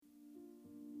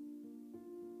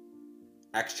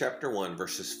Acts chapter 1,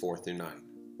 verses 4 through 9.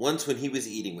 Once when he was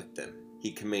eating with them,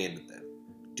 he commanded them,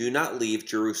 "Do not leave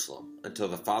Jerusalem until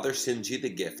the Father sends you the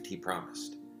gift he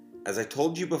promised. As I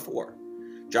told you before,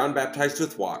 John baptized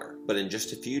with water, but in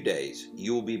just a few days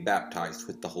you will be baptized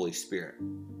with the Holy Spirit."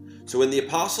 So when the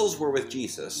apostles were with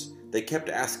Jesus, they kept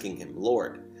asking him,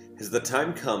 "Lord, has the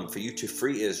time come for you to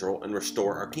free Israel and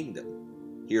restore our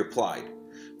kingdom?" He replied,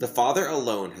 "The Father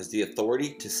alone has the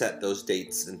authority to set those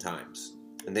dates and times,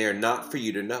 and they are not for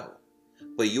you to know.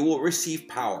 But you will receive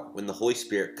power when the Holy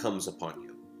Spirit comes upon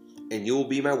you, and you will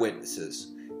be my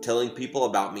witnesses, telling people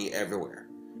about me everywhere,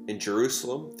 in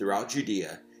Jerusalem, throughout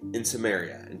Judea, in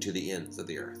Samaria, and to the ends of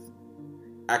the earth."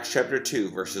 Acts chapter 2,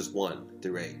 verses 1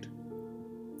 through 8.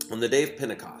 On the day of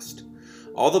Pentecost,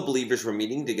 all the believers were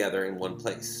meeting together in one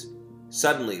place.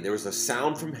 Suddenly there was a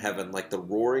sound from heaven like the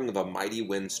roaring of a mighty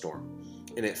windstorm,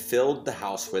 and it filled the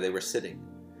house where they were sitting.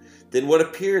 Then what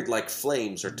appeared like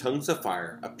flames or tongues of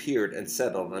fire appeared and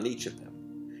settled on each of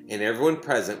them. And everyone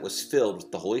present was filled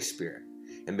with the Holy Spirit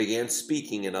and began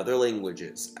speaking in other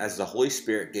languages as the Holy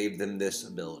Spirit gave them this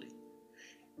ability.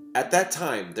 At that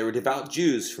time there were devout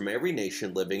Jews from every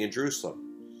nation living in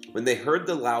Jerusalem. When they heard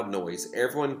the loud noise,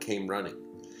 everyone came running,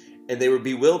 and they were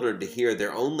bewildered to hear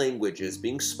their own languages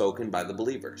being spoken by the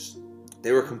believers.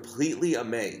 They were completely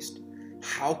amazed.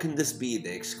 "How can this be?"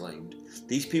 they exclaimed.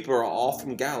 "These people are all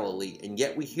from Galilee, and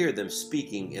yet we hear them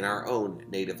speaking in our own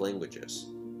native languages."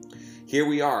 Here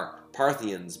we are,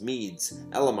 Parthians, Medes,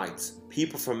 Elamites,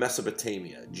 people from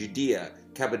Mesopotamia, Judea,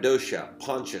 Cappadocia,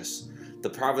 Pontus, the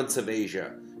province of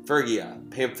Asia, Phrygia,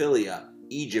 Pamphylia,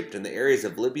 Egypt, and the areas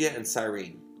of Libya and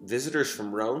Cyrene, visitors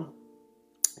from Rome,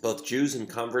 both Jews and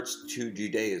converts to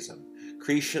Judaism,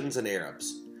 Cretians and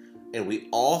Arabs. And we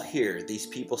all hear these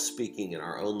people speaking in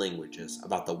our own languages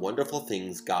about the wonderful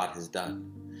things God has done.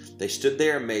 They stood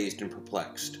there amazed and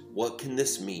perplexed. "What can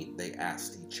this mean?" they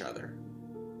asked each other.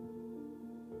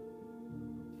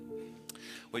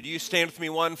 Would you stand with me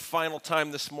one final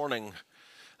time this morning?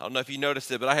 I don't know if you noticed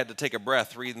it, but I had to take a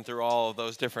breath reading through all of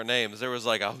those different names. There was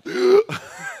like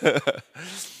a...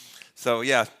 So,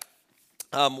 yeah.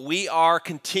 We are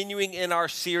continuing in our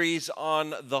series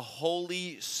on the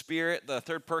Holy Spirit, the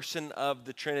third person of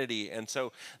the Trinity. And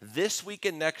so this week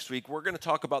and next week, we're going to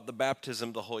talk about the baptism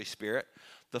of the Holy Spirit.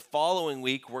 The following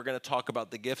week, we're going to talk about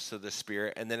the gifts of the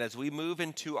Spirit. And then as we move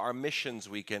into our missions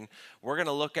weekend, we're going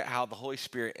to look at how the Holy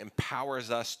Spirit empowers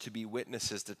us to be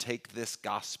witnesses, to take this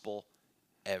gospel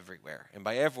everywhere. And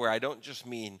by everywhere, I don't just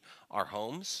mean our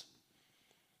homes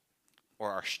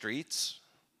or our streets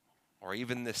or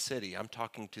even this city. I'm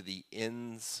talking to the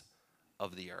ends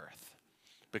of the earth,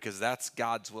 because that's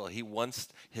God's will. He wants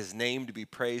his name to be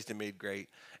praised and made great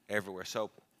everywhere. So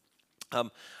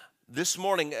this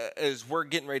morning, as we're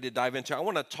getting ready to dive into, I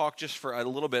want to talk just for a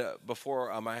little bit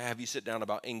before I have you sit down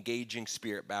about engaging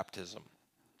spirit baptism.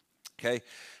 Okay,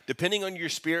 depending on your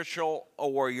spiritual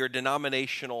or your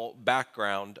denominational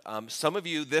background, some of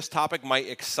you, this topic might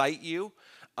excite you.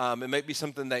 It might be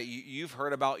something that you've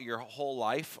heard about your whole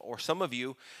life, or some of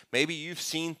you, maybe you've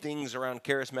seen things around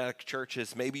charismatic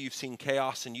churches. Maybe you've seen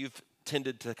chaos and you've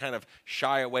tended to kind of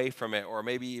shy away from it, or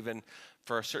maybe even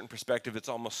for a certain perspective, it's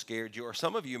almost scared you. Or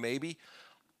some of you maybe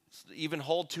even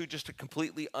hold to just a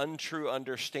completely untrue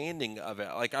understanding of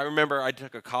it. Like I remember I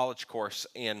took a college course,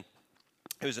 and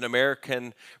it was an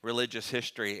American religious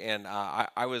history, and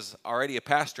I was already a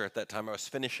pastor at that time. I was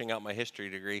finishing out my history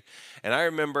degree, and I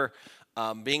remember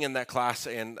being in that class,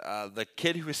 and the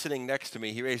kid who was sitting next to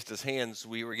me, he raised his hands.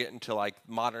 We were getting to like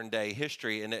modern day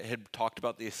history, and it had talked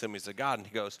about the Assemblies of God, and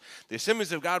he goes, "The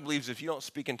Assemblies of God believes if you don't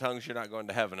speak in tongues, you're not going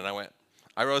to heaven." And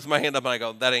I rose my hand up and I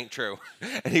go, "That ain't true."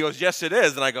 And he goes, "Yes, it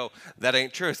is." And I go, "That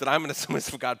ain't true." I said, "I'm an Assemblies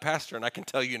of God pastor, and I can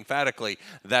tell you emphatically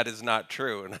that is not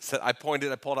true." And I said, I pulled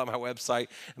out my website,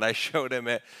 and I showed him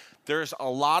it. There's a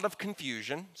lot of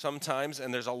confusion sometimes,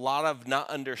 and there's a lot of not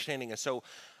understanding. And so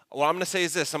what I'm going to say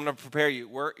is this. I'm going to prepare you.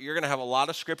 You're going to have a lot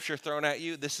of scripture thrown at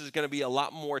you. This is going to be a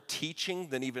lot more teaching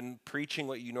than even preaching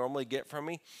what you normally get from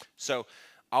me. So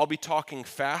I'll be talking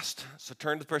fast. So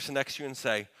turn to the person next to you and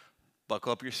say,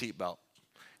 "Buckle up your seatbelt,"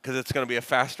 because it's going to be a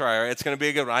fast ride. Right? It's going to be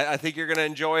a good one. I think you're going to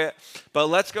enjoy it. But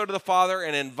let's go to the Father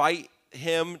and invite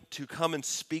him to come and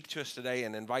speak to us today,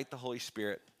 and invite the Holy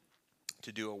Spirit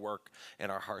to do a work in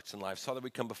our hearts and lives. Father, we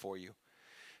come before you.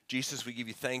 Jesus, we give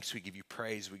you thanks. We give you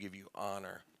praise. We give you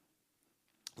honor.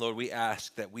 Lord, we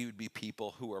ask that we would be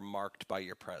people who are marked by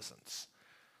your presence,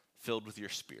 filled with your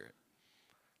Spirit.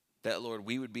 That, Lord,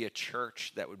 we would be a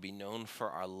church that would be known for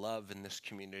our love in this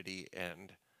community,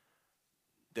 and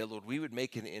that, Lord, we would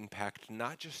make an impact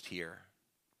not just here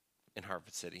in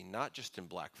Harvard City, not just in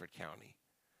Blackford County,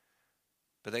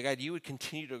 but that, God, you would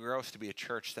continue to grow us to be a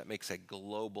church that makes a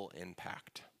global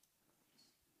impact.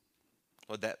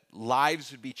 Lord, that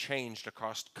lives would be changed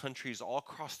across countries all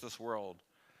across this world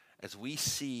as we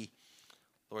see,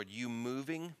 Lord, you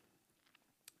moving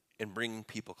and bringing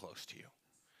people close to you.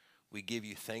 We give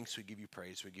you thanks, we give you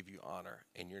praise, we give you honor.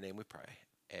 In your name we pray.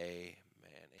 Amen.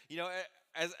 You know,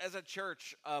 as a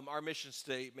church, our mission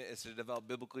statement is to develop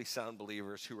biblically sound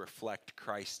believers who reflect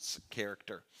Christ's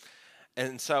character.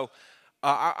 And so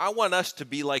I want us to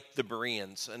be like the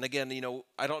Bereans. And again, you know,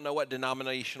 I don't know what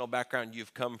denominational background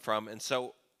you've come from. And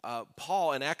so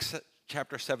Paul in Acts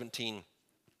chapter 17,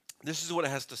 this is what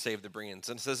it has to say of the Bereans.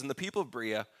 And it says, and the people of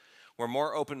Berea were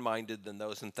more open-minded than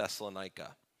those in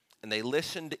Thessalonica, and they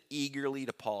listened eagerly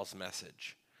to Paul's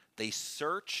message. They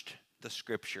searched the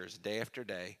scriptures day after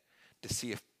day to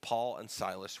see if Paul and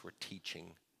Silas were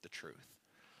teaching the truth.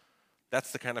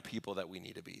 That's the kind of people that we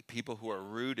need to be, people who are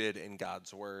rooted in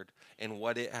God's word and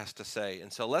what it has to say.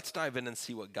 And so let's dive in and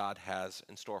see what God has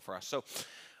in store for us. So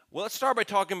let's start by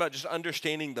talking about just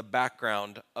understanding the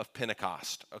background of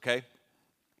Pentecost, okay?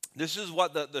 This is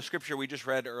what the scripture we just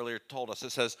read earlier told us.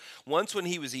 It says, once when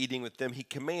he was eating with them, he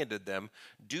commanded them,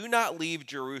 do not leave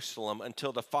Jerusalem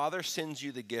until the Father sends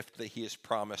you the gift that he has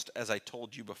promised, as I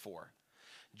told you before.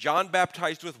 John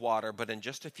baptized with water, but in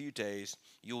just a few days,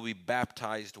 you will be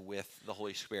baptized with the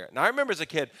Holy Spirit. Now, I remember as a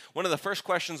kid, one of the first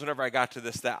questions whenever I got to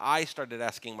this that I started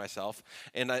asking myself,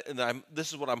 and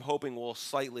this is what I'm hoping we'll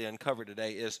slightly uncover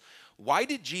today, is why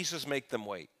did Jesus make them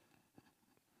wait?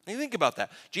 You think about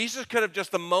that. Jesus could have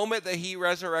just the moment that he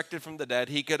resurrected from the dead,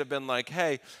 he could have been like,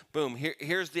 hey, boom,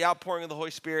 here's the outpouring of the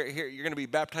Holy Spirit. Here, you're going to be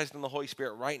baptized in the Holy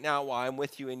Spirit right now while I'm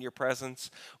with you in your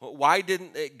presence. Why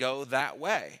didn't it go that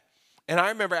way? And I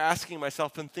remember asking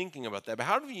myself and thinking about that. But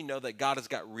how do you know that God has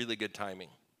got really good timing?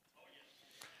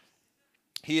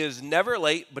 He is never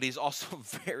late, but he's also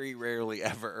very rarely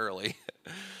ever early.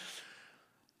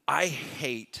 I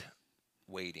hate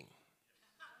waiting.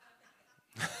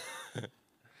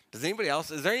 Does anybody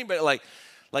else? Is there anybody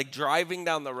like driving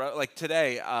down the road? Like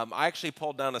today, I actually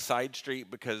pulled down a side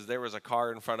street because there was a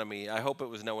car in front of me. I hope it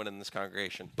was no one in this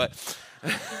congregation, but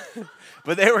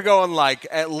but they were going like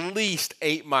at least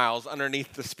 8 miles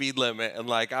underneath the speed limit, and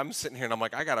like I'm sitting here and I'm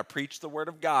like, I gotta preach the word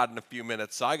of God in a few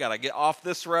minutes, so I gotta get off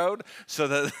this road so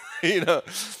that you know,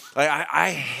 like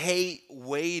I hate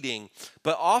waiting,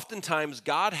 but oftentimes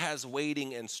God has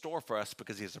waiting in store for us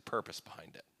because He has a purpose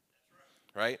behind it,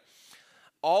 right?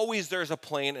 Always there's a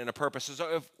plan and a purpose.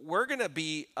 So if we're going to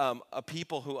be a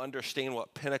people who understand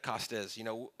what Pentecost is, you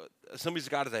know, Assemblies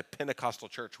of God is a Pentecostal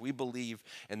church. We believe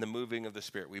in the moving of the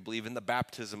Spirit. We believe in the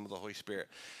baptism of the Holy Spirit.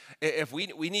 If we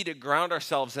need to ground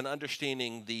ourselves in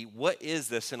understanding what is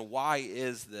this and why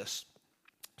is this.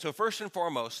 So first and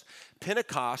foremost,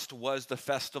 Pentecost was the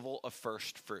festival of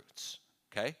first fruits,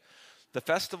 okay? The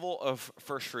festival of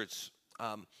first fruits.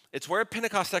 It's where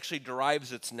Pentecost actually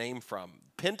derives its name from.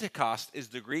 Pentecost is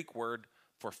the Greek word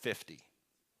for 50,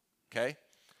 okay?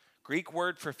 Greek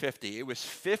word for 50. It was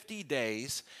 50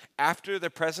 days after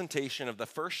the presentation of the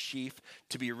first sheaf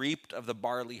to be reaped of the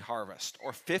barley harvest,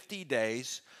 or 50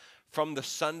 days from the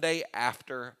Sunday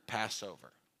after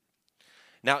Passover.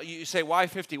 Now, you say, why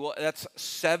 50? Well, that's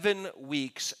 7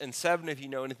 weeks, and 7, if you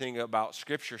know anything about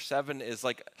Scripture, 7 is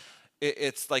like,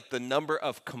 it's like the number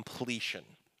of completion.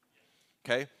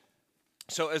 Okay,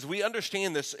 so as we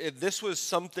understand this, this was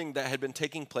something that had been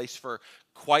taking place for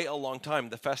quite a long time,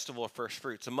 the festival of first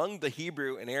fruits. Among the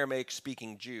Hebrew and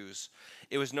Aramaic-speaking Jews,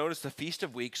 it was known as the Feast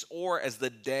of Weeks or as the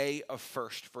Day of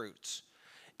First Fruits.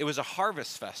 It was a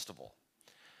harvest festival.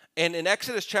 And in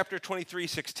Exodus chapter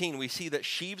 23:16, we see that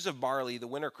sheaves of barley, the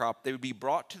winter crop, they would be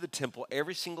brought to the temple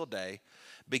every single day,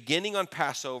 beginning on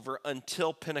Passover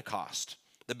until Pentecost,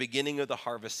 the beginning of the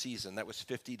harvest season. That was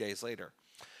 50 days later.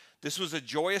 This was a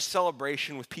joyous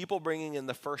celebration with people bringing in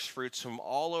the first fruits from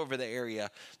all over the area.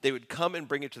 They would come and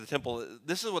bring it to the temple.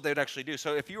 This is what they would actually do.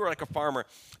 So if you were like a farmer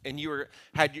and you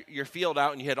had your field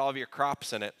out and you had all of your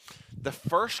crops in it, the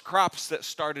first crops that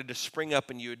started to spring up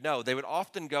and you would know, they would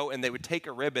often go and they would take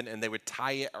a ribbon and they would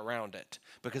tie it around it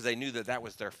because they knew that that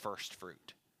was their first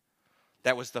fruit.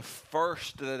 That was the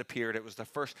first that appeared. It was the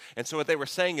first. And so what they were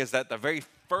saying is that the very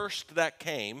first that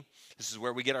came, this is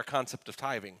where we get our concept of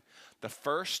tithing, the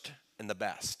first and the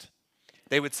best.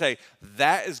 They would say,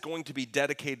 that is going to be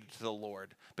dedicated to the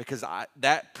Lord because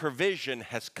that provision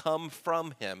has come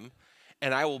from Him,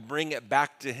 and I will bring it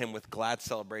back to Him with glad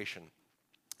celebration.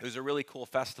 It was a really cool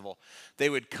festival. They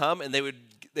would come and they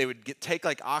would take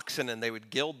like oxen and they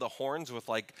would gild the horns with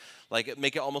like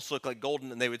make it almost look like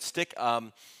golden, and they would stick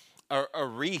a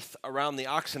wreath around the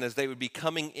oxen as they would be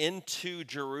coming into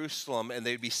Jerusalem, and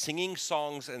they would be singing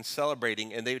songs and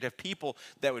celebrating, and they would have people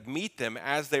that would meet them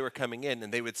as they were coming in,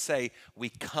 and they would say, "We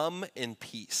come in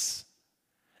peace,"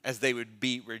 as they would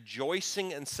be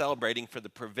rejoicing and celebrating for the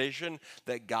provision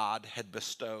that God had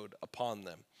bestowed upon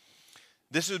them.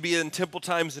 This would be in temple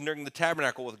times and during the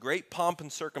tabernacle with great pomp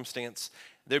and circumstance.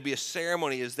 There'd be a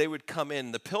ceremony as they would come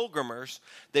in. The pilgrimers,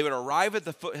 they would arrive at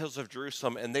the foothills of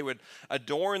Jerusalem, and they would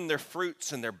adorn their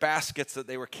fruits and their baskets that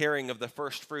they were carrying of the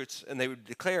first fruits, and they would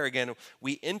declare again,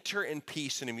 "We enter in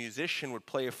peace," and a musician would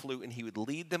play a flute, and he would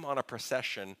lead them on a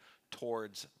procession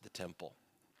towards the temple.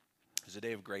 It was a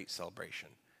day of great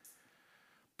celebration.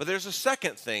 But there's a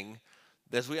second thing,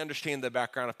 as we understand the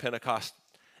background of Pentecost,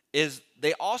 is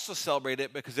they also celebrate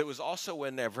it because it was also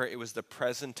whenever it was the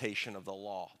presentation of the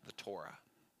law, the Torah.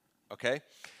 Okay?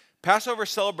 Passover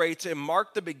celebrates and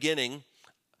marked the beginning.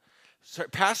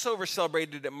 Passover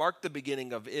celebrated and marked the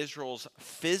beginning of Israel's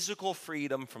physical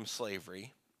freedom from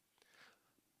slavery.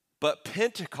 But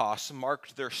Pentecost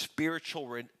marked their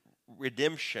spiritual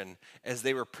redemption as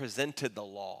they were presented the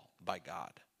law by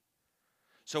God.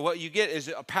 So what you get is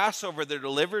a Passover, they're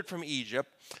delivered from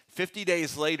Egypt. 50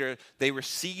 days later, they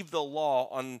receive the law,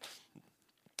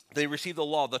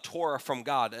 the Torah from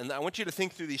God. And I want you to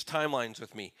think through these timelines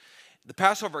with me. The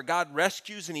Passover, God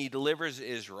rescues and he delivers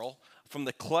Israel from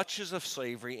the clutches of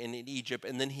slavery in Egypt,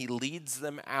 and then he leads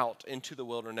them out into the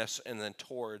wilderness and then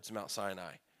towards Mount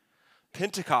Sinai.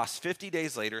 Pentecost, 50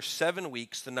 days later, 7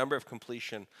 weeks, the number of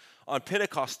completion. On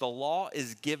Pentecost, the law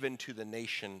is given to the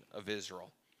nation of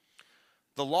Israel.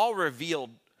 The law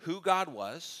revealed who God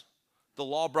was, the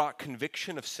law brought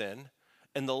conviction of sin,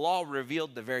 and the law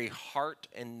revealed the very heart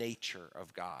and nature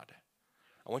of God.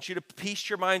 I want you to piece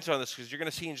your minds on this because you're going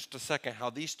to see in just a second how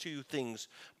these two things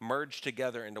merge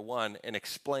together into one and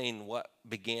explain what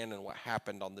began and what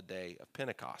happened on the day of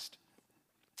Pentecost.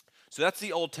 So that's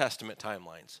the Old Testament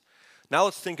timelines. Now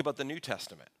let's think about the New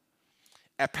Testament.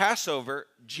 At Passover,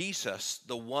 Jesus,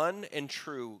 the one and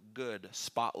true, good,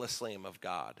 spotless Lamb of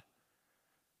God,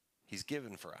 he's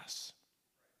given for us.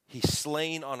 He's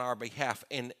slain on our behalf,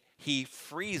 and he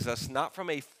frees us not from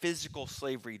a physical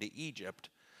slavery to Egypt,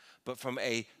 but from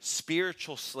a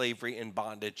spiritual slavery and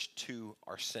bondage to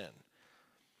our sin.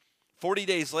 40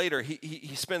 days later,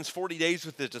 he spends 40 days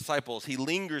with his disciples. He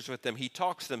lingers with them. He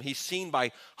talks to them. He's seen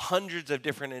by hundreds of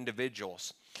different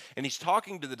individuals. And he's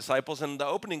talking to the disciples. And the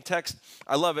opening text,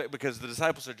 I love it because the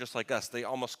disciples are just like us. They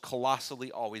almost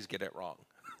colossally always get it wrong.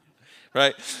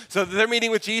 Right? So they're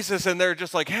meeting with Jesus and they're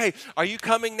just like, "Hey, are you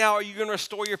coming now? Are you going to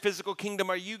restore your physical kingdom?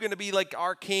 Are you going to be like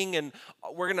our king and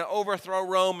we're going to overthrow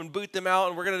Rome and boot them out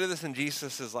and we're going to do this?" And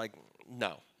Jesus is like,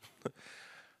 "No.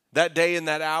 That day and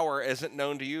that hour isn't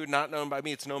known to you, not known by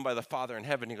me. It's known by the Father in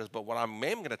heaven." He goes, "But what I am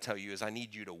going to tell you is I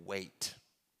need you to wait,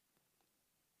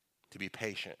 to be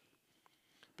patient,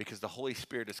 because the Holy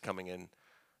Spirit is coming in.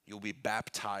 You'll be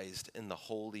baptized in the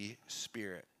Holy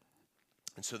Spirit."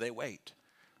 And so they wait.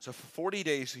 So for 40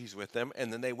 days he's with them,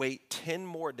 and then they wait 10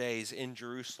 more days in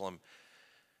Jerusalem.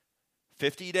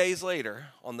 50 days later,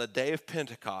 on the day of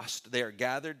Pentecost, they are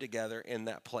gathered together in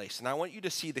that place. And I want you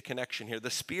to see the connection here. The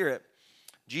Spirit,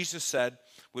 Jesus said,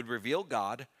 would reveal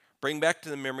God, bring back to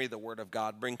the memory the Word of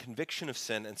God, bring conviction of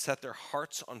sin, and set their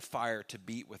hearts on fire to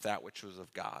beat with that which was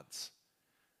of God's.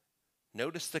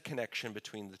 Notice the connection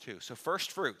between the two. So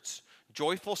first fruits,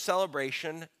 joyful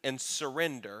celebration and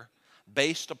surrender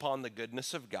based upon the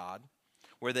goodness of God,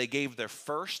 where they gave their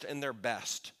first and their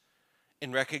best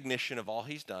in recognition of all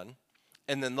he's done.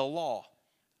 And then the law,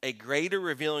 a greater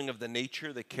revealing of the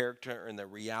nature, the character, and the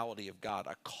reality of God,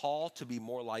 a call to be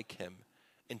more like him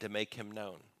and to make him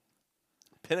known.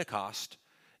 Pentecost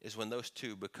is when those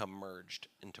two become merged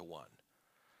into one.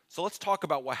 So let's talk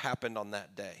about what happened on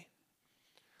that day.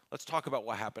 Let's talk about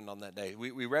what happened on that day.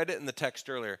 We read it in the text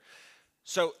earlier.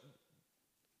 So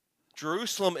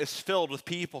Jerusalem is filled with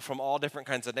people from all different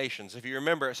kinds of nations. If you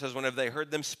remember, it says whenever they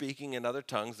heard them speaking in other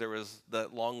tongues, there was the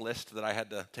long list that I had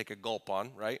to take a gulp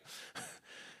on, right?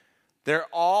 They're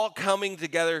all coming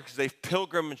together because they've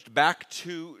pilgrimaged back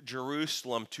to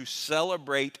Jerusalem to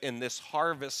celebrate in this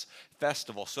harvest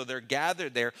festival. So they're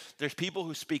gathered there. There's people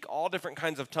who speak all different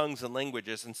kinds of tongues and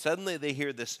languages, and suddenly they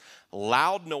hear this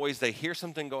loud noise. They hear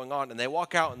something going on, and they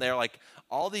walk out, and they're like,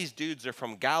 "All these dudes are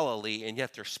from Galilee, and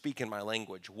yet they're speaking my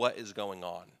language. What is going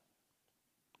on?"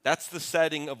 That's the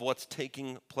setting of what's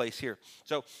taking place here.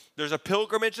 So there's a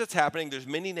pilgrimage that's happening. There's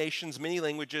many nations, many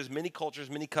languages, many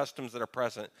cultures, many customs that are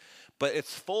present. But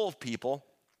it's full of people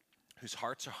whose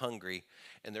hearts are hungry,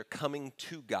 and they're coming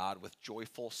to God with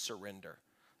joyful surrender.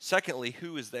 Secondly,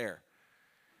 who is there?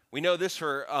 We know this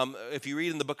for, if you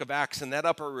read in the book of Acts, in that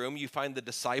upper room, you find the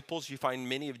disciples, you find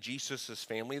many of Jesus'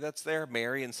 family that's there,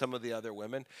 Mary and some of the other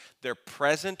women. They're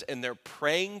present and they're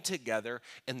praying together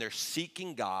and they're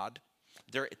seeking God.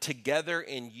 They're together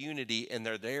in unity and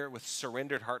they're there with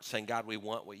surrendered hearts saying, God, we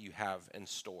want what you have in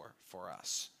store for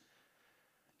us.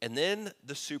 And then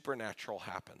the supernatural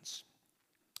happens.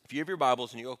 If you have your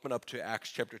Bibles and you open up to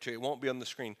Acts chapter 2, it won't be on the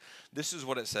screen. This is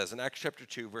what it says in Acts chapter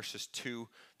 2, verses 2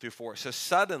 through 4. It says,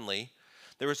 suddenly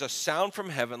there was a sound from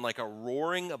heaven like a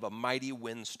roaring of a mighty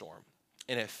windstorm,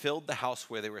 and it filled the house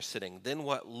where they were sitting. Then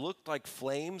what looked like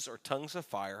flames or tongues of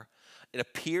fire, it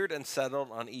appeared and settled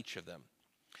on each of them.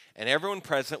 And everyone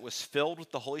present was filled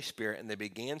with the Holy Spirit, and they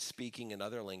began speaking in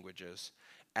other languages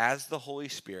as the Holy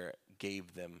Spirit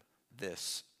gave them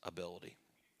this ability.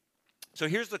 So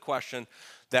here's the question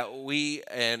that we,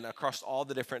 and across all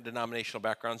the different denominational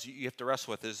backgrounds, you have to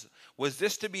wrestle with is, was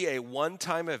this to be a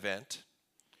one-time event,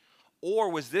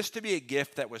 or was this to be a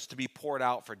gift that was to be poured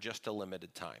out for just a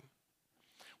limited time?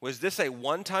 Was this a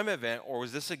one-time event, or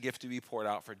was this a gift to be poured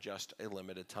out for just a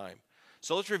limited time?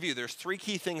 So let's review. There's three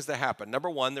key things that happened. Number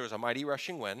one, there was a mighty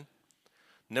rushing wind.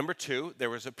 Number two,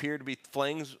 there appeared to be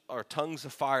flames or tongues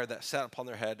of fire that sat upon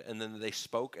their head, and then they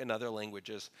spoke in other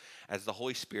languages as the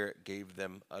Holy Spirit gave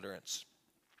them utterance.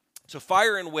 So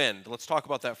fire and wind, let's talk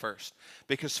about that first.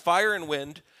 Because fire and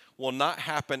wind will not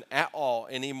happen at all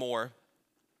anymore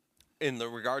in the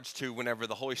regards to whenever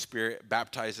the Holy Spirit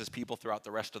baptizes people throughout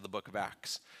the rest of the book of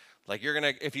Acts. Like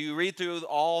if you read through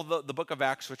all the book of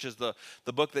Acts, which is the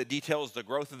book that details the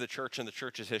growth of the church and the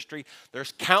church's history,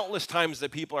 there's countless times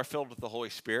that people are filled with the Holy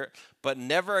Spirit, but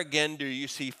never again do you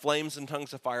see flames and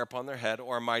tongues of fire upon their head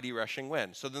or a mighty rushing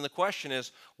wind. So then the question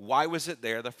is, why was it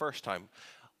there the first time?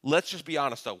 Let's just be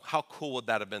honest though, how cool would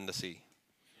that have been to see?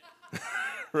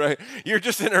 Right? You're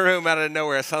just in a room out of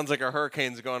nowhere, it sounds like a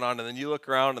hurricane's going on, and then you look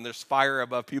around and there's fire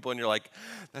above people and you're like,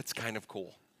 that's kind of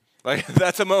cool. Like,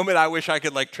 that's a moment I wish I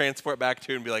could like transport back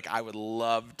to and be like, I would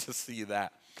love to see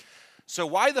that. So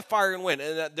why the fire and wind?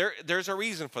 And there's a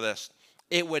reason for this.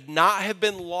 It would not have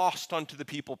been lost onto the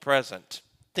people present.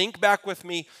 Think back with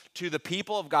me to the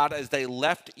people of God as they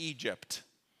left Egypt.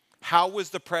 How was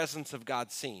the presence of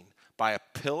God seen? By a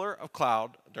pillar of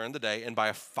cloud during the day and by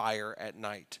a fire at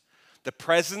night. The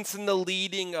presence and the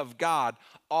leading of God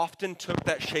often took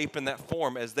that shape and that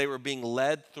form as they were being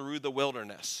led through the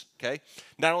wilderness, okay?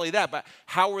 Not only that, but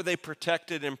how were they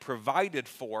protected and provided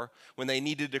for when they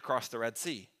needed to cross the Red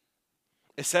Sea?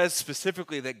 It says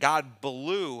specifically that God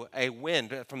blew a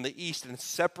wind from the east and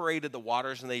separated the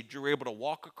waters, and they were able to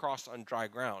walk across on dry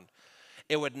ground.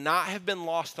 It would not have been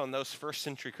lost on those first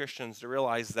century Christians to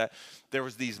realize that there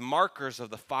was these markers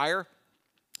of the fire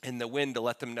in the wind to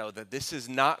let them know that this is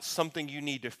not something you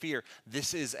need to fear.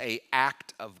 This is an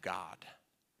act of God.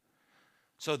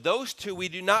 So those two we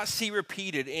do not see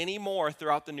repeated anymore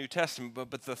throughout the New Testament,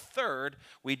 but the third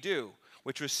we do,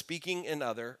 which was speaking in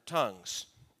other tongues.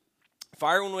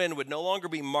 Fire and wind would no longer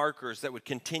be markers that would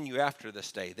continue after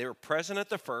this day. They were present at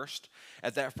that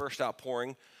first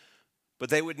outpouring,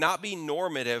 but they would not be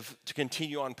normative to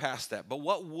continue on past that. But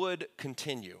what would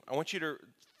continue? I want you to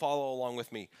follow along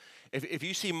with me. If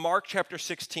you see Mark chapter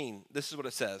 16, this is what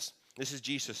it says. This is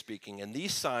Jesus speaking. And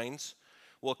these signs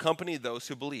will accompany those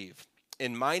who believe.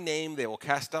 In my name they will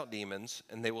cast out demons,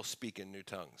 and they will speak in new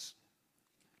tongues.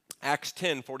 Acts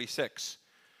 10:46.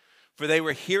 For they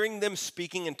were hearing them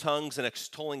speaking in tongues and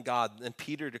extolling God. And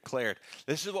Peter declared.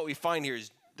 This is what we find here is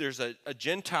there's a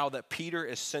Gentile that Peter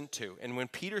is sent to. And when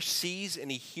Peter sees and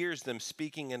he hears them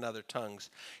speaking in other tongues,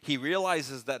 he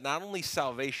realizes that not only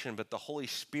salvation, but the Holy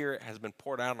Spirit has been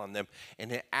poured out on them.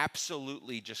 And it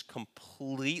absolutely just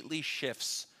completely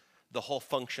shifts the whole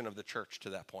function of the church to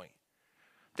that point.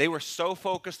 They were so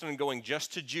focused on going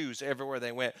just to Jews everywhere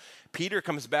they went. Peter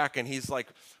comes back and he's like,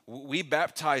 we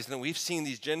baptized and we've seen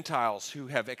these Gentiles who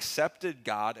have accepted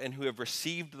God and who have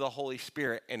received the Holy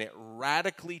Spirit, and it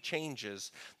radically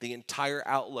changes the entire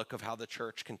outlook of how the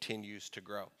church continues to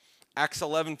grow. Acts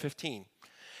 11:15.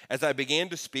 As I began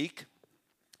to speak,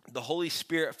 the Holy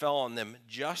Spirit fell on them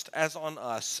just as on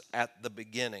us at the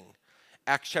beginning.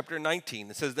 Acts chapter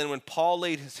 19, it says, then when Paul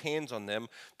laid his hands on them,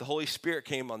 the Holy Spirit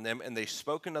came on them, and they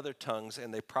spoke in other tongues,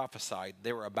 and they prophesied.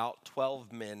 There were about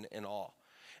 12 men in all.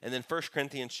 And then 1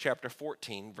 Corinthians chapter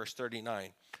 14, verse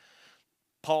 39.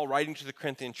 Paul, writing to the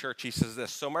Corinthian church, he says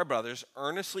this, so my brothers,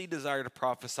 earnestly desire to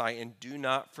prophesy, and do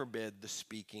not forbid the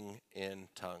speaking in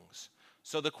tongues.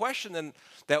 So the question then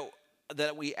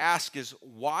that we ask is,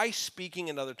 why speaking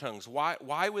in other tongues?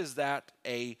 Why was that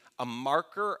a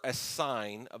marker, a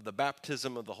sign of the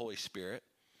baptism of the Holy Spirit?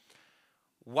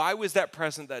 Why was that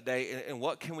present that day, and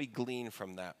what can we glean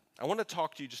from that? I want to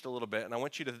talk to you just a little bit, and I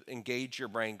want you to engage your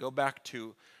brain. Go back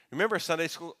to, remember Sunday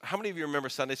school? How many of you remember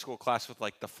Sunday school class with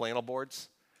like the flannel boards?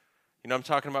 You know what I'm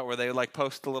talking about, where they like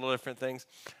post the little different things?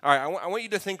 All right, I want you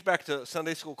to think back to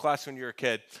Sunday school class when you were a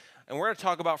kid, and we're going to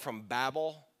talk about from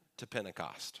Babel to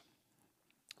Pentecost.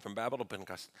 From Babel to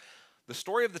Pentecost. The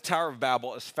story of the Tower of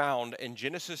Babel is found in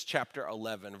Genesis chapter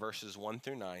 11, verses 1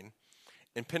 through 9,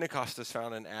 and Pentecost is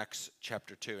found in Acts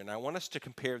chapter 2. And I want us to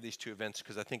compare these two events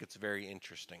because I think it's very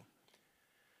interesting.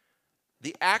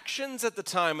 The actions at the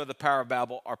time of the Tower of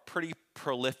Babel are pretty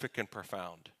prolific and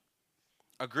profound.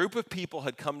 A group of people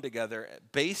had come together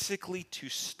basically to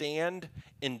stand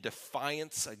in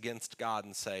defiance against God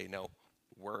and say, no,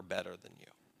 we're better than you.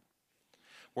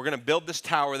 We're going to build this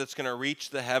tower that's going to reach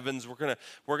the heavens. We're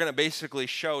going to basically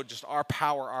show just our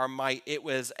power, our might. It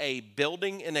was a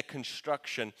building and a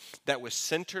construction that was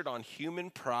centered on human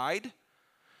pride,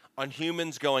 on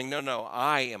humans going, no,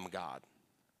 I am God.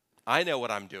 I know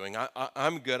what I'm doing.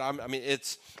 I'm good.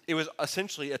 It was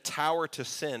essentially a tower to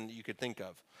sin you could think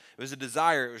of. It was a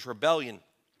desire. It was rebellion,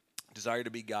 desire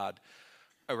to be God,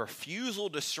 a refusal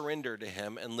to surrender to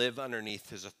him and live underneath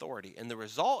his authority. And the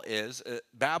result is,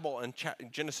 Babel in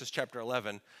Genesis chapter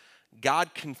 11,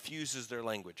 God confuses their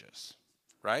languages,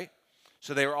 right?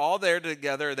 So they were all there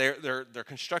together. They're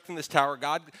constructing this tower.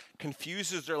 God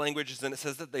confuses their languages, and it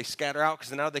says that they scatter out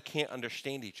because now they can't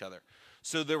understand each other.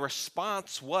 So the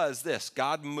response was this: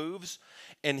 God moves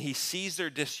and he sees their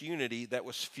disunity that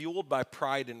was fueled by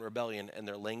pride and rebellion, and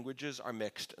their languages are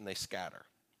mixed and they scatter.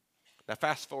 Now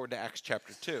fast forward to Acts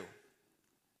chapter 2,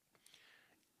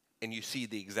 and you see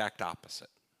the exact opposite.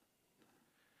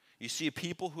 You see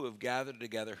people who have gathered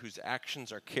together whose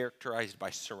actions are characterized by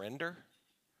surrender,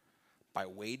 by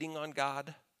waiting on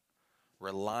God,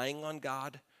 relying on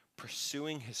God,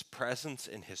 pursuing his presence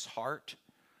in his heart,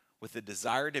 with a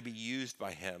desire to be used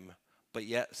by him, but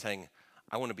yet saying,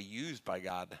 I want to be used by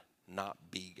God, not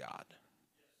be God,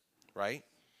 right?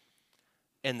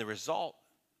 And the result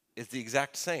is the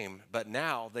exact same, but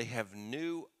now they have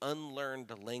new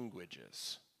unlearned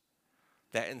languages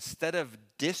that instead of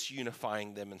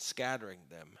disunifying them and scattering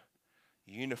them,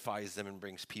 unifies them and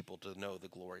brings people to know the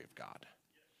glory of God.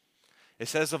 It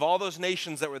says of all those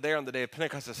nations that were there on the day of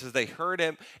Pentecost, it says they heard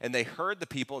him and they heard the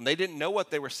people, and they didn't know what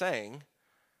they were saying.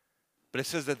 But it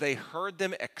says that they heard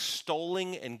them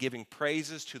extolling and giving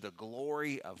praises to the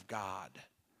glory of God.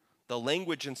 The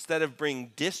language, instead of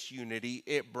bringing disunity,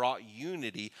 it brought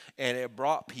unity, and it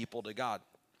brought people to God.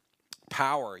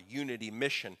 Power, unity,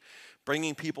 mission,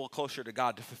 bringing people closer to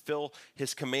God to fulfill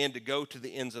his command to go to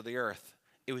the ends of the earth.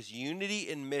 It was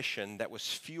unity and mission that was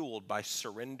fueled by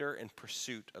surrender and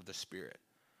pursuit of the Spirit.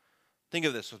 Think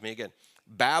of this with me again.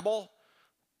 Babel,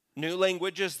 new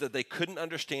languages that they couldn't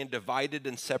understand, divided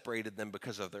and separated them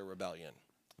because of their rebellion.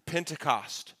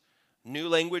 Pentecost, new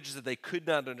languages that they could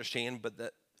not understand, but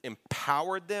that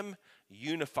empowered them,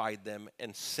 unified them,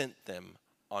 and sent them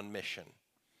on mission.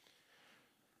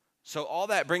 So all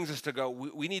that brings us to go,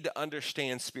 we need to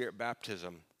understand Spirit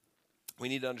baptism. We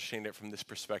need to understand it from this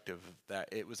perspective, that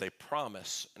it was a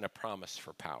promise and a promise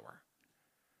for power.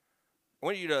 I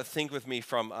want you to think with me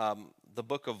from the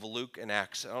book of Luke and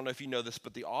Acts. I don't know if you know this,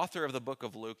 but the author of the book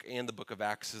of Luke and the book of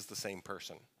Acts is the same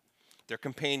person. They're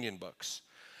companion books.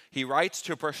 He writes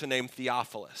to a person named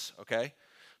Theophilus, okay?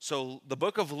 So the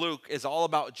book of Luke is all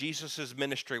about Jesus'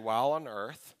 ministry while on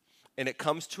earth, and it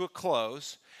comes to a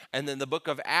close. And then the book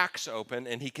of Acts open,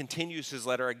 and he continues his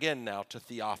letter again now to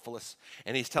Theophilus,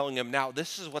 and he's telling him, now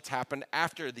this is what's happened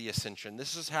after the ascension.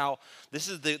 This is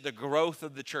the growth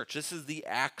of the church. This is the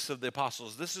Acts of the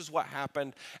apostles. This is what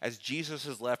happened as Jesus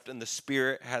has left and the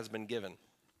Spirit has been given.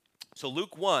 So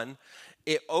Luke 1,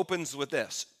 it opens with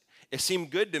this: it seemed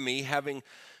good to me, having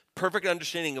perfect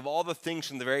understanding of all the things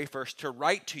from the very first, to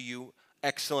write to you,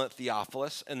 excellent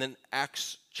Theophilus. And then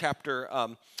Acts chapter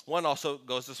 1 also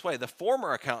goes this way: the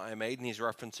former account I made, and he's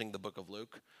referencing the book of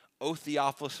Luke, O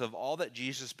Theophilus, of all that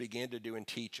Jesus began to do and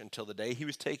teach until the day he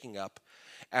was taken up,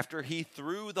 after he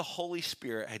through the Holy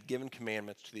Spirit had given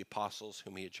commandments to the apostles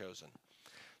whom he had chosen.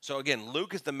 So again,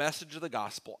 Luke is the message of the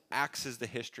gospel. Acts is the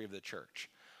history of the church.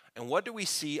 And what do we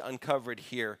see uncovered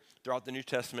here throughout the New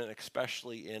Testament,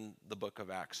 especially in the book of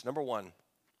Acts? Number one,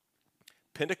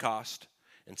 Pentecost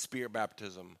and Spirit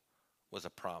baptism was a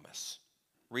promise.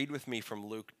 Read with me from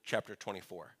Luke chapter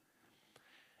 24.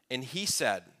 And he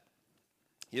said,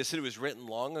 yes, it was written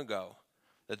long ago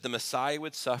that the Messiah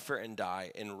would suffer and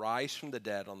die and rise from the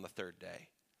dead on the third day.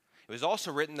 It was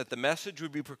also written that the message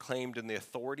would be proclaimed in the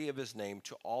authority of his name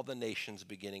to all the nations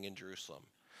beginning in Jerusalem,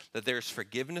 that there is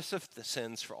forgiveness of the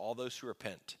sins for all those who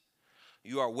repent.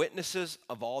 You are witnesses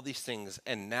of all these things,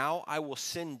 and now I will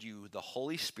send you the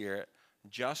Holy Spirit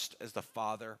just as the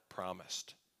Father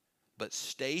promised. But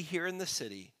stay here in the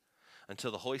city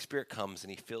until the Holy Spirit comes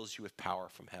and he fills you with power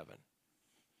from heaven.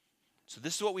 So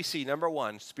this is what we see. Number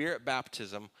one, Spirit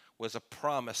baptism was a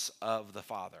promise of the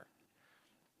Father.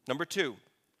 Number two,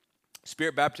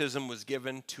 Spirit baptism was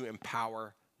given to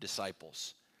empower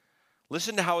disciples.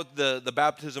 Listen to how the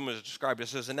baptism was described. It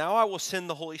says, and now I will send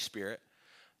the Holy Spirit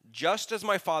just as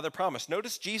my Father promised.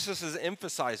 Notice Jesus is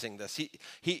emphasizing this.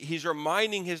 He's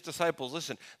reminding his disciples,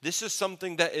 listen, this is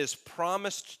something that is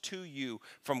promised to you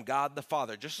from God the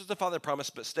Father. Just as the Father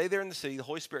promised, but stay there in the city. The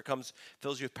Holy Spirit comes,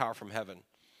 fills you with power from heaven.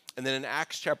 And then in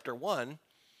Acts chapter 1,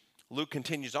 Luke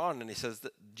continues on and he says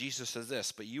that Jesus says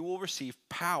this, but you will receive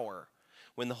power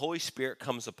when the Holy Spirit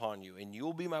comes upon you, and you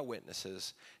will be my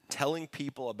witnesses, telling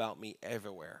people about me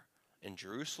everywhere, in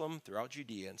Jerusalem, throughout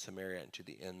Judea and Samaria, and to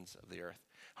the ends of the earth.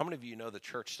 How many of you know the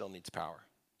church still needs power?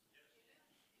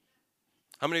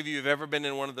 How many of you have ever been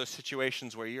in one of those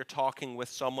situations where you're talking with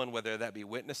someone, whether that be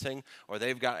witnessing or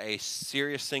they've got a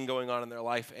serious thing going on in their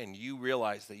life, and you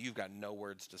realize that you've got no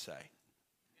words to say?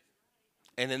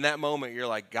 And in that moment, you're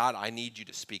like, God, I need you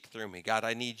to speak through me. God,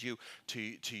 I need you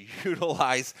to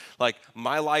utilize like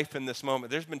my life in this moment.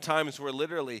 There's been times where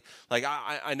literally, like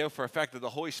I know for a fact that the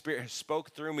Holy Spirit has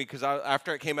spoke through me because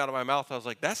after it came out of my mouth, I was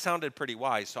like, that sounded pretty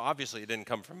wise. So obviously it didn't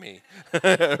come from me,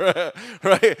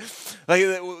 right? Like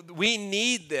we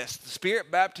need this. The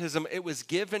Spirit baptism, it was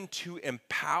given to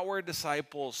empower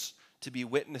disciples to be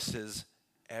witnesses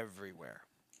everywhere.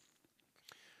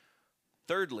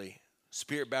 Thirdly,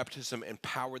 Spirit baptism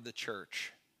empowered the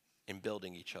church in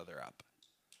building each other up.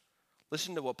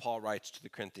 Listen to what Paul writes to the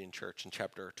Corinthian church in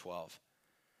chapter 12.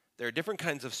 There are different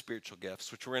kinds of spiritual gifts,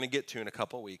 which we're going to get to in a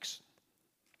couple weeks,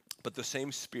 but the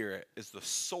same Spirit is the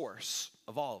source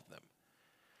of all of them.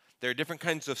 There are different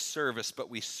kinds of service, but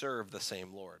we serve the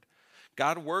same Lord.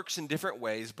 God works in different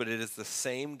ways, but it is the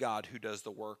same God who does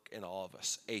the work in all of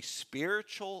us. A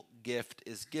spiritual gift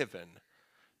is given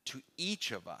to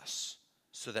each of us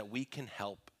so that we can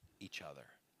help each other.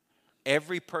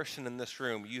 Every person in this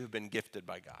room, you have been gifted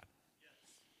by God.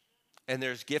 And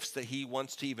there's gifts that he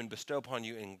wants to even bestow upon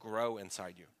you and grow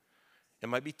inside you. It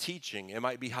might be teaching, it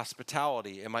might be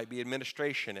hospitality, it might be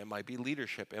administration, it might be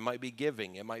leadership, it might be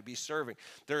giving, it might be serving.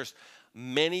 There's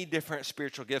many different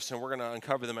spiritual gifts, and we're going to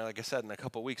uncover them, like I said, in a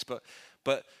couple of weeks.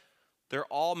 But they're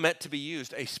all meant to be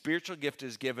used. A spiritual gift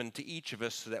is given to each of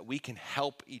us so that we can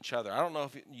help each other. I don't know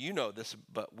if you know this,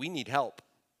 but we need help.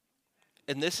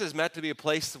 And this is meant to be a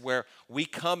place where we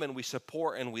come and we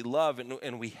support and we love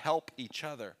and we help each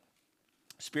other.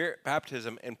 Spirit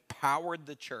baptism empowered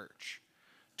the church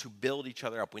to build each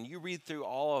other up. When you read through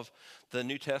all of the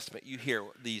New Testament, you hear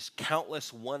these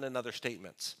countless one another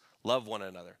statements. Love one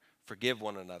another, forgive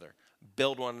one another,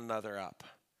 build one another up.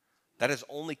 That is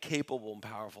only capable and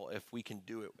powerful if we can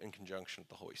do it in conjunction with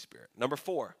the Holy Spirit. Number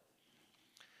 4,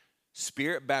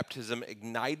 Spirit baptism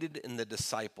ignited in the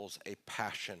disciples a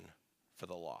passion for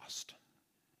the lost.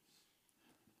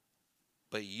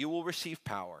 But you will receive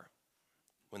power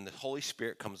when the Holy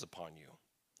Spirit comes upon you,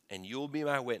 and you will be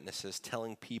my witnesses,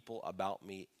 telling people about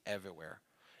me everywhere,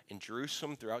 in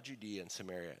Jerusalem, throughout Judea and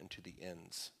Samaria, and to the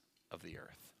ends of the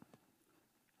earth.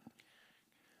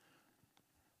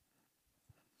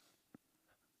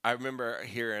 I remember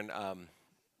hearing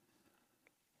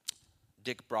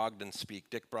Dick Brogden speak.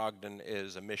 Dick Brogden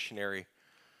is a missionary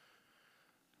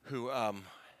who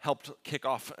helped kick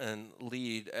off and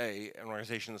lead an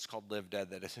organization that's called Live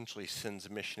Dead that essentially sends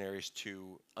missionaries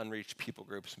to unreached people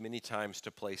groups, many times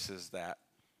to places that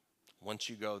once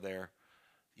you go there,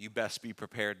 you best be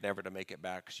prepared never to make it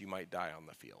back because you might die on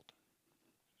the field.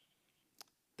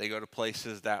 They go to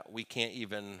places that we can't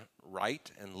even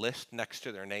write and list next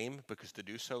to their name because to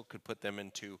do so could put them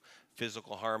into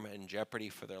physical harm and jeopardy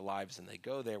for their lives. And they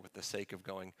go there with the sake of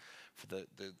going for the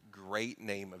great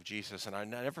name of Jesus. And I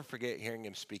never forget hearing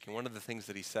him speak. And one of the things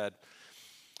that he said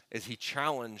is he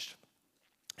challenged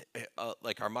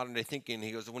like our modern day thinking.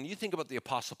 He goes, when you think about the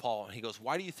Apostle Paul, he goes,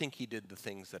 why do you think he did the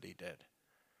things that he did?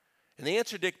 And the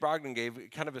answer Dick Brogden gave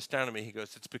kind of astounded me. He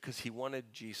goes, it's because he wanted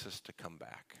Jesus to come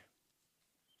back.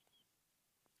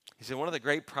 He said one of the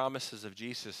great promises of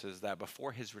Jesus is that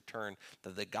before his return,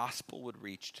 that the gospel would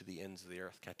reach to the ends of the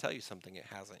earth. Can I tell you something? It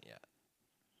hasn't yet.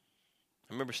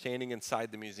 I remember standing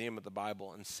inside the Museum of the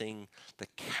Bible and seeing the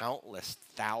countless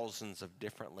thousands of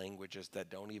different languages that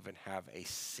don't even have a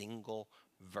single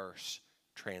verse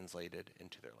translated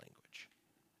into their language.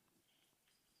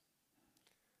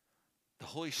 The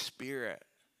Holy Spirit,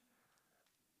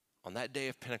 on that day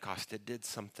of Pentecost, it did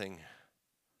something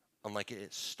And like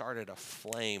it started a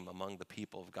flame among the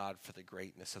people of God for the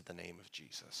greatness of the name of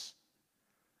Jesus.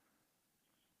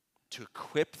 To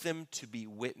equip them to be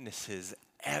witnesses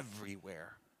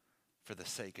everywhere for the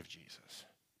sake of Jesus.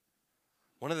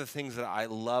 One of the things that I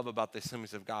love about the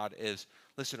Assemblies of God is,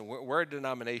 listen, we're a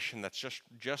denomination that's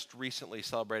just recently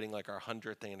celebrating like our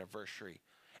 100th anniversary.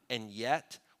 And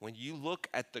yet, when you look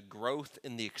at the growth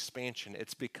and the expansion,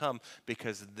 it's become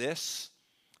because this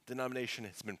denomination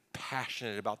has been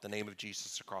passionate about the name of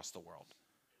Jesus across the world.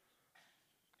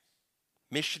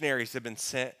 Missionaries have been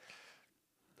sent.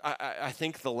 I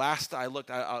think the last I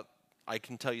looked, I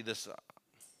can tell you this.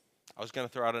 I was going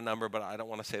to throw out a number, but I don't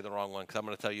want to say the wrong one because I'm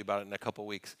going to tell you about it in a couple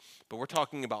weeks. But we're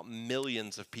talking about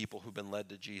millions of people who've been led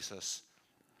to Jesus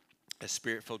as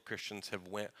Spirit-filled Christians have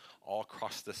went all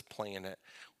across this planet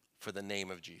for the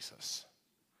name of Jesus.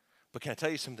 But can I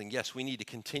tell you something? Yes, we need to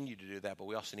continue to do that, but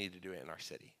we also need to do it in our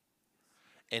city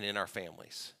and in our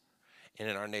families and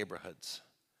in our neighborhoods,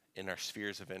 in our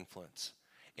spheres of influence.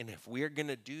 And if we're going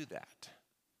to do that,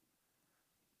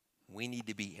 we need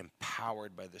to be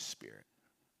empowered by the Spirit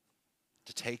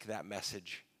to take that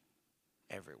message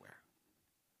everywhere.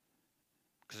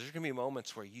 Because there's going to be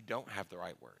moments where you don't have the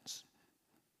right words.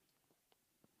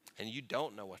 And you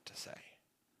don't know what to say.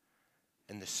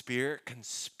 And the Spirit can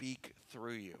speak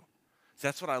through you. So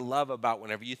that's what I love about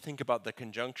whenever you think about the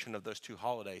conjunction of those two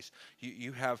holidays.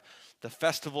 You have the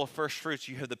festival of first fruits.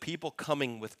 You have the people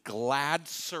coming with glad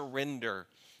surrender,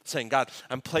 saying, God,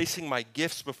 I'm placing my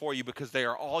gifts before you because they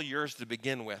are all yours to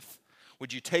begin with.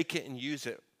 Would you take it and use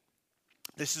it?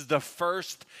 This is the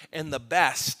first and the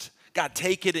best. God,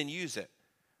 take it and use it.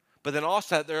 But then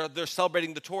also they're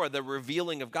celebrating the Torah, the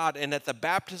revealing of God. And at the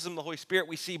baptism of the Holy Spirit,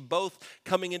 we see both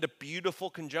coming into beautiful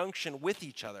conjunction with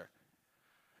each other.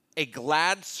 A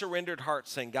glad, surrendered heart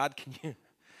saying, God,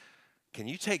 can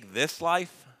you take this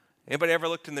life? Anybody ever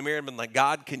looked in the mirror and been like,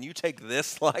 God, can you take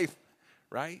this life?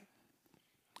 Right?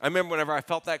 I remember whenever I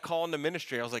felt that call into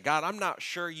ministry, I was like, God, I'm not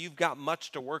sure you've got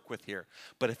much to work with here.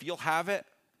 But if you'll have it,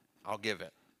 I'll give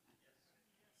it.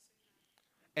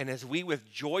 And as we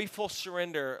with joyful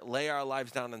surrender lay our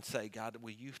lives down and say, God,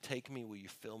 will you take me? Will you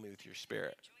fill me with your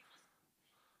Spirit?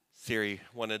 Siri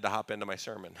wanted to hop into my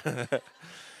sermon.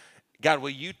 God,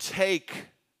 will you take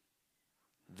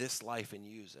this life and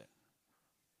use it?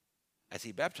 As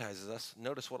he baptizes us,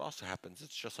 notice what also happens.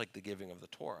 It's just like the giving of the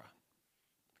Torah.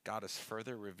 God is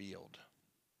further revealed.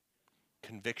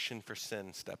 Conviction for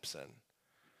sin steps in.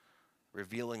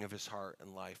 Revealing of his heart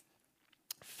and life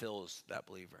fills that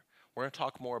believer. We're going to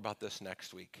talk more about this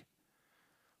next week.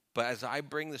 But as I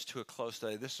bring this to a close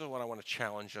today, this is what I want to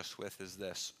challenge us with is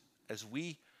this. As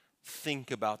we think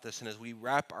about this and as we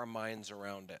wrap our minds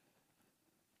around it,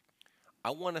 I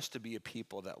want us to be a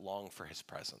people that long for his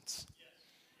presence.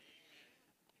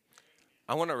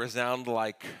 I want to resound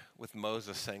like with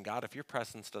Moses saying, God, if your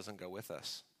presence doesn't go with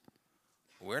us,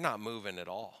 we're not moving at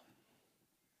all.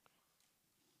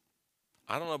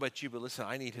 I don't know about you, but listen,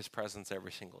 I need his presence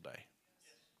every single day.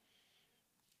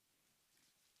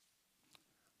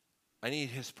 I need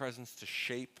his presence to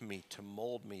shape me, to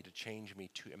mold me, to change me,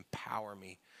 to empower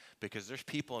me, because there's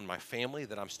people in my family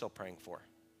that I'm still praying for.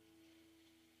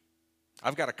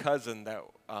 I've got a cousin that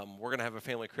we're going to have a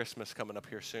family Christmas coming up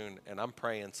here soon, and I'm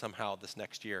praying somehow this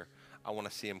next year I want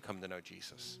to see him come to know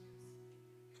Jesus.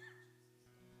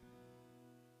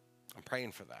 I'm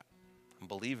praying for that. I'm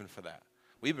believing for that.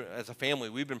 As a family,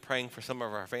 we've been praying for some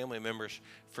of our family members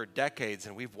for decades,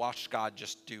 and we've watched God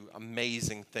just do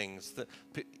amazing things.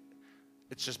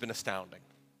 It's just been astounding.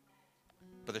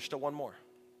 But there's still one more,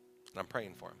 and I'm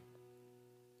praying for him.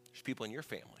 There's people in your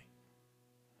family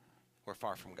who are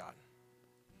far from God.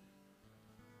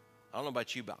 I don't know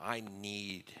about you, but I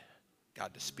need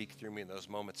God to speak through me in those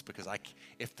moments because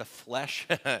if the flesh,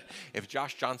 if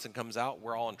Josh Johnson comes out,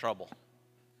 we're all in trouble.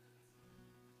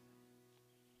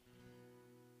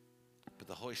 But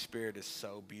the Holy Spirit is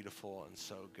so beautiful and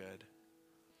so good.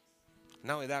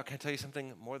 Not only that, can I tell you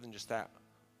something more than just that?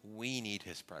 We need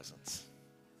his presence.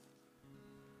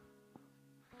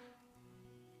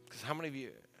 Because how many of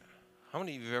you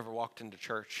have ever walked into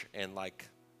church and like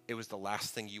it was the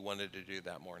last thing you wanted to do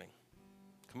that morning?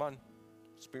 Come on,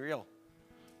 let's be real.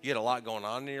 You had a lot going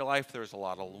on in your life. There was a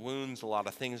lot of wounds, a lot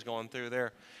of things going through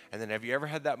there. And then have you ever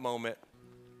had that moment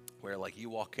where like you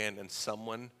walk in and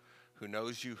someone who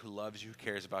knows you, who loves you, who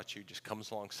cares about you, just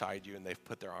comes alongside you and they've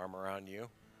put their arm around you?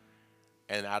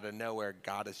 And out of nowhere,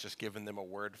 God has just given them a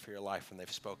word for your life and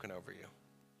they've spoken over you. You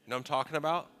know what I'm talking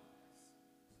about?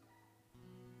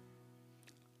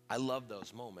 I love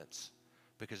those moments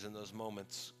because in those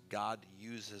moments, God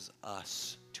uses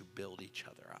us to build each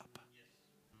other up.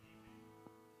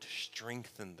 to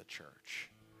strengthen the church,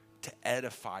 to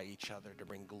edify each other, to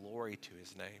bring glory to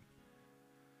his name.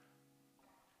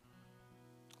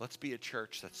 Let's be a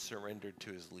church that's surrendered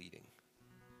to his leading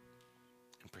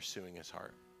and pursuing his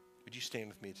heart. Would you stand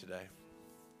with me today?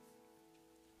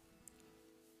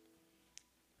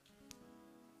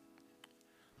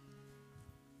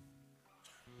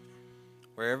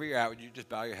 Wherever you're at, would you just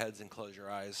bow your heads and close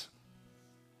your eyes?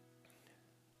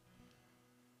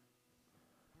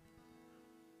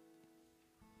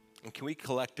 And can we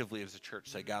collectively as a church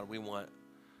say, God, we want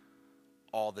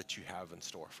all that you have in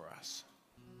store for us.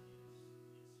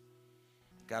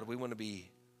 God, we want to be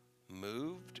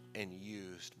moved and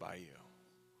used by you.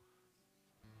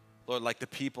 Lord, like the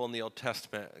people in the Old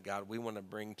Testament, God, we want to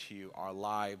bring to you our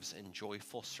lives in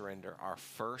joyful surrender. Our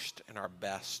first and our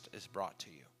best is brought to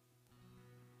you.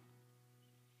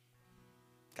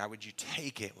 God, would you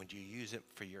take it? Would you use it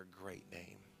for your great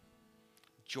name?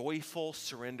 Joyful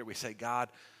surrender. We say, God,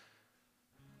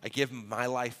 I give my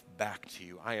life back to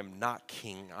you. I am not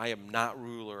king. I am not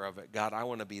ruler of it. God, I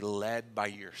want to be led by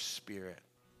your Spirit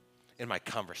in my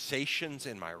conversations,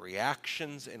 in my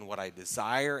reactions, in what I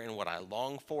desire, in what I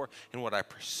long for, in what I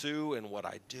pursue, in what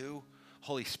I do.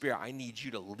 Holy Spirit, I need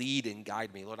you to lead and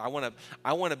guide me. Lord, I want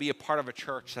to be a part of a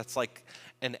church that's like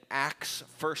an Acts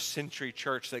first century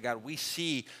church that, God, we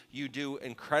see you do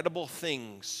incredible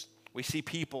things. We see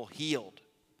people healed.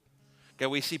 God,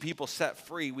 we see people set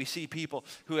free. We see people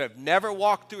who have never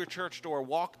walked through a church door,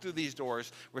 walk through these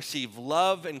doors, receive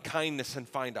love and kindness and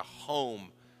find a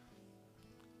home.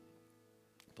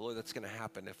 But Lord, that's going to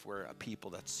happen if we're a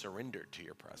people that's surrendered to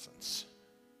your presence.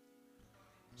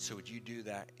 So would you do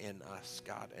that in us,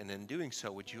 God? And in doing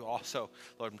so, would you also,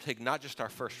 Lord, take not just our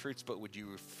first fruits, but would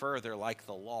you further, like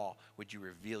the law, would you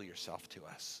reveal yourself to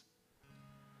us?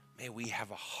 May we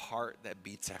have a heart that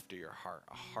beats after your heart,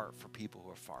 a heart for people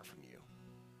who are far from you.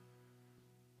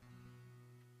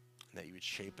 And that you would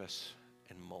shape us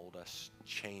and mold us,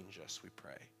 change us, we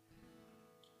pray.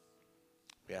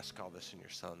 We ask all this in your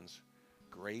Son's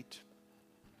great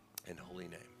and holy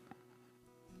name.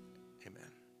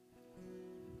 Amen.